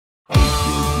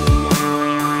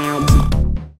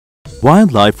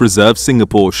Wildlife Reserve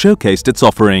Singapore showcased its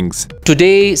offerings.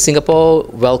 Today, Singapore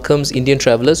welcomes Indian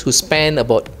travellers who spend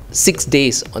about 6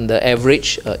 days on the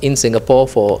average in Singapore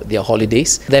for their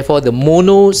holidays. Therefore, the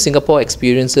mono Singapore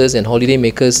experiences and holiday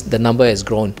makers, the number has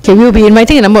grown. Okay, we'll be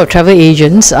inviting a number of travel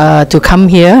agents to come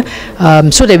here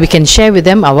so that we can share with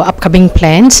them our upcoming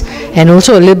plans and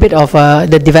also a little bit of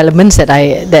the developments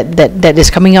that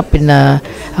is coming up in at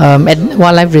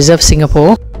Wildlife Reserve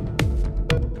Singapore.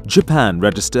 Japan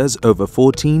registers over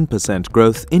 14%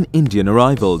 growth in Indian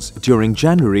arrivals during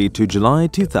January to July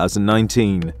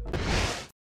 2019.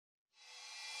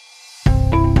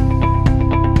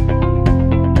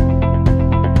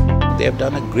 They have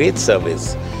done a great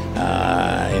service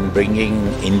in bringing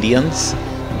Indians,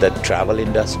 the travel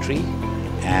industry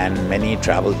and many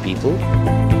travel people.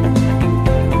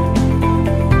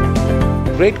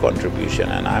 Great contribution,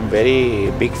 and I'm very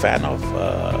big fan of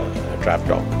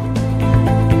TravelTalk.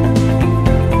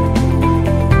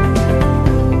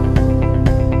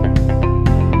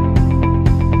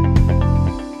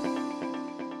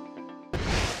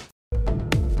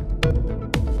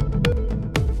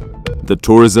 The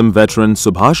tourism veteran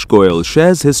Subhash Goyal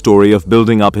shares his story of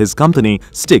building up his company,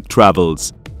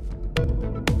 SticTravel.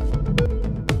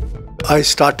 I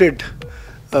started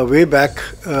way back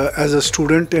as a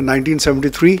student in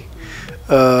 1973.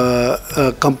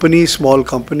 A small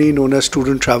company known as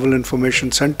Student Travel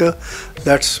Information Center.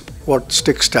 That's what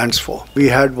STIC stands for. We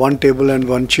had one table and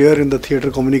one chair in the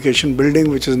Theatre Communication building,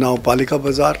 which is now Palika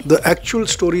Bazaar. The actual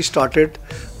story started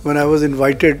when I was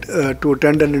invited to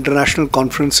attend an international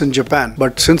conference in Japan.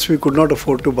 But since we could not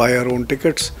afford to buy our own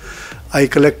tickets, I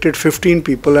collected 15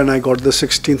 people and I got the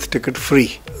 16th ticket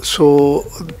free. So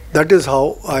that is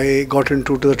how I got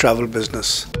into the travel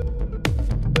business.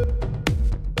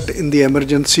 In the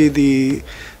emergency, the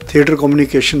Theatre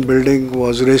Communication building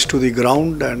was razed to the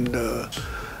ground and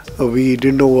we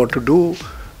didn't know what to do.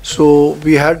 So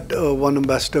we had one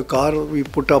ambassador car. We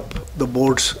put up the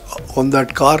boards on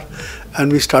that car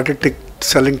and we started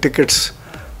selling tickets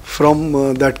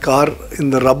from that car in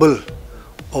the rubble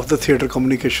of the Theatre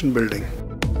Communication building.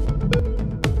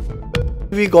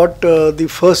 We got the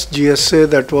first GSA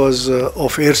that was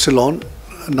of Air Ceylon,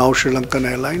 now Sri Lankan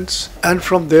Airlines, and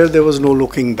from there was no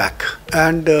looking back.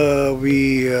 And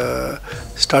we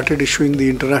started issuing the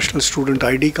international student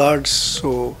ID cards,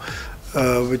 so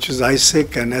which is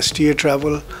ISIC and STA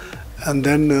Travel, and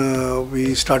then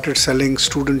we started selling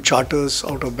student charters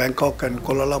out of Bangkok and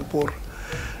Kuala Lumpur,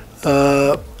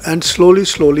 and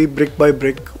slowly, brick by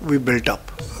brick, we built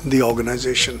up the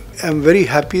organization. I'm very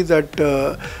happy that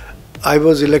I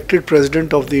was elected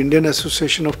president of the Indian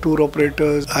Association of Tour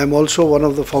Operators. I'm also one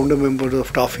of the founder members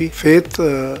of TAFI. Faith,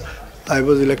 I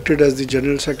was elected as the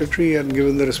general secretary and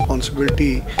given the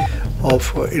responsibility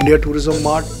of India Tourism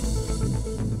Mart.